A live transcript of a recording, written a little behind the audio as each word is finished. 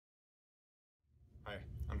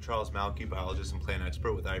Charles Malki, biologist and plant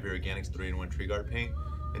expert with Ivy Organics 3-in-1 Tree Guard Paint,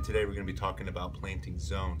 and today we're going to be talking about planting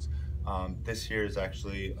zones. This here is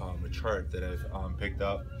actually a chart that I've picked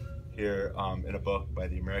up here in a book by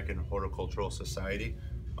the American Horticultural Society,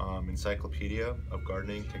 Encyclopedia of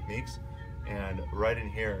Gardening Techniques, and right in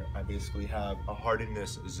here I basically have a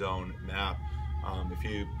Hardness Zone Map. If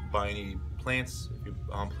you buy any plants, if you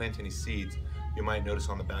plant any seeds, you might notice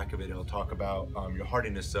on the back of it it'll talk about your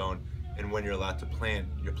hardiness zone and when you're allowed to plant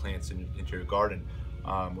your plants into your garden,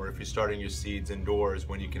 or if you're starting your seeds indoors,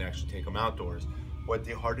 when you can actually take them outdoors. What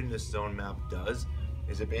the Hardness Zone Map does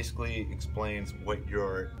is it basically explains what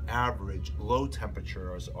your average low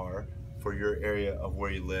temperatures are for your area of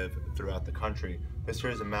where you live throughout the country. This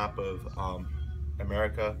here is a map of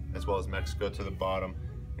America, as well as Mexico to the bottom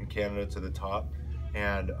and Canada to the top.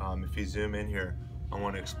 And if you zoom in here, I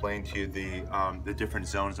want to explain to you the different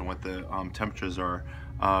zones and what the temperatures are.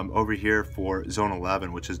 Over here for zone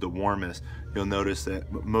 11, which is the warmest, you'll notice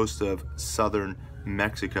that most of southern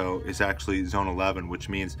Mexico is actually zone 11, which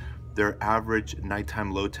means their average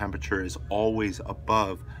nighttime low temperature is always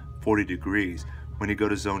above 40 degrees. When you go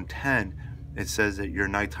to zone 10, it says that your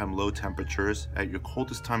nighttime low temperatures at your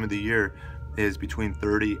coldest time of the year is between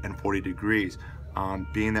 30 and 40 degrees.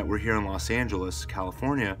 Being that we're here in Los Angeles,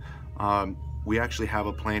 California, we actually have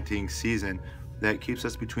a planting season that keeps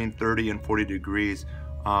us between 30 and 40 degrees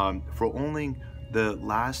for only the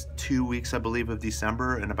last 2 weeks, I believe, of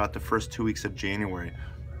December and about the first 2 weeks of January.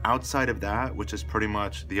 Outside of that, which is pretty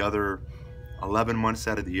much the other 11 months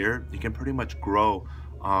out of the year, you can pretty much grow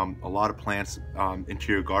a lot of plants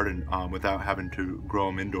into your garden without having to grow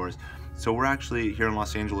them indoors. So we're actually here in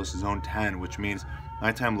Los Angeles, zone 10, which means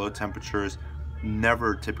nighttime low temperatures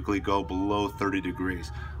never typically go below 30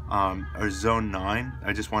 degrees. Or zone 9,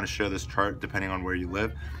 I just want to share this chart depending on where you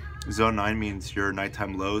live. Zone 9 means your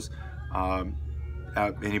nighttime lows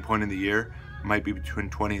at any point in the year might be between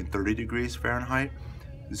 20 and 30 degrees Fahrenheit.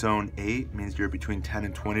 Zone 8 means you're between 10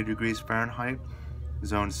 and 20 degrees Fahrenheit.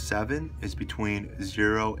 Zone 7 is between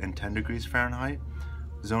 0 and 10 degrees Fahrenheit.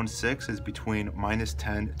 Zone 6 is between minus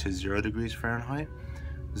 10 to 0 degrees Fahrenheit.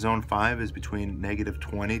 Zone 5 is between negative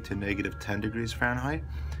 20 to negative 10 degrees Fahrenheit.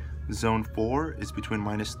 Zone 4 is between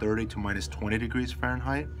minus 30 to minus 20 degrees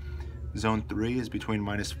Fahrenheit. Zone 3 is between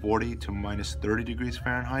minus 40 to minus 30 degrees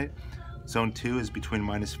Fahrenheit. Zone 2 is between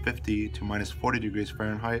minus 50 to minus 40 degrees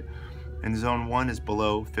Fahrenheit. And Zone 1 is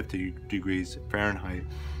below 50 degrees Fahrenheit.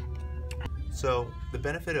 So the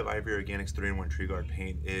benefit of Ivy Organics 3-in-1 Tree Guard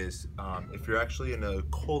Paint is if you're actually in a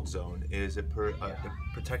cold zone, is it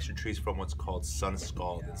protects your trees from what's called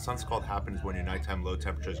sunscald. And sunscald happens when your nighttime low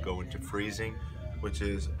temperatures go into freezing, which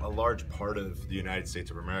is a large part of the United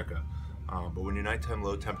States of America. But when your nighttime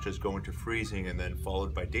low temperatures go into freezing and then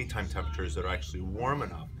followed by daytime temperatures that are actually warm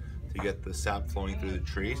enough to get the sap flowing through the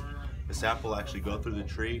trees, the sap will actually go through the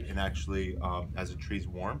tree and actually, as the tree's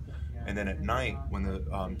warm, and then at night when the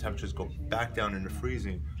temperatures go back down into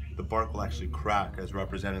freezing, the bark will actually crack, as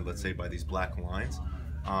represented, let's say, by these black lines.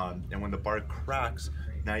 And when the bark cracks,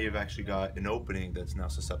 now you've actually got an opening that's now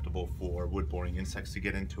susceptible for wood-boring insects to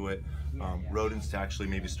get into it, rodents to actually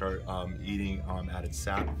maybe start eating at its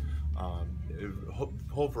sap, a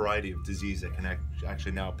whole variety of disease that can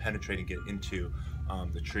actually now penetrate and get into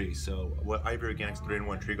the tree. So what Ivy Organics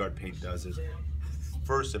 3-in-1 Tree Guard Paint does is,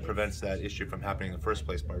 first, it prevents that issue from happening in the first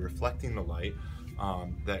place by reflecting the light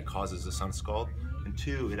that causes the sun scald. And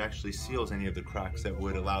 2, it actually seals any of the cracks that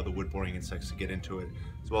would allow the wood-boring insects to get into it,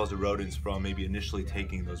 as well as the rodents from maybe initially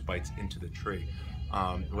taking those bites into the tree.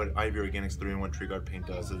 What Ivy Organics 3-in-1 Tree Guard Paint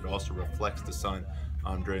does is it also reflects the sun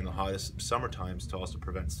during the hottest summer times to also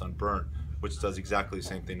prevent sunburn, which does exactly the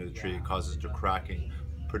same thing to the tree. It causes the cracking,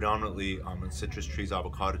 predominantly on citrus trees,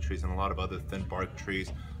 avocado trees, and a lot of other thin bark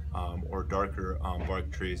trees or darker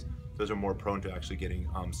bark trees. Those are more prone to actually getting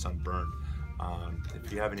sunburned.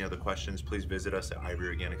 If you have any other questions, please visit us at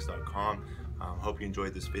ivorganics.com. Hope you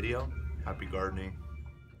enjoyed this video. Happy gardening.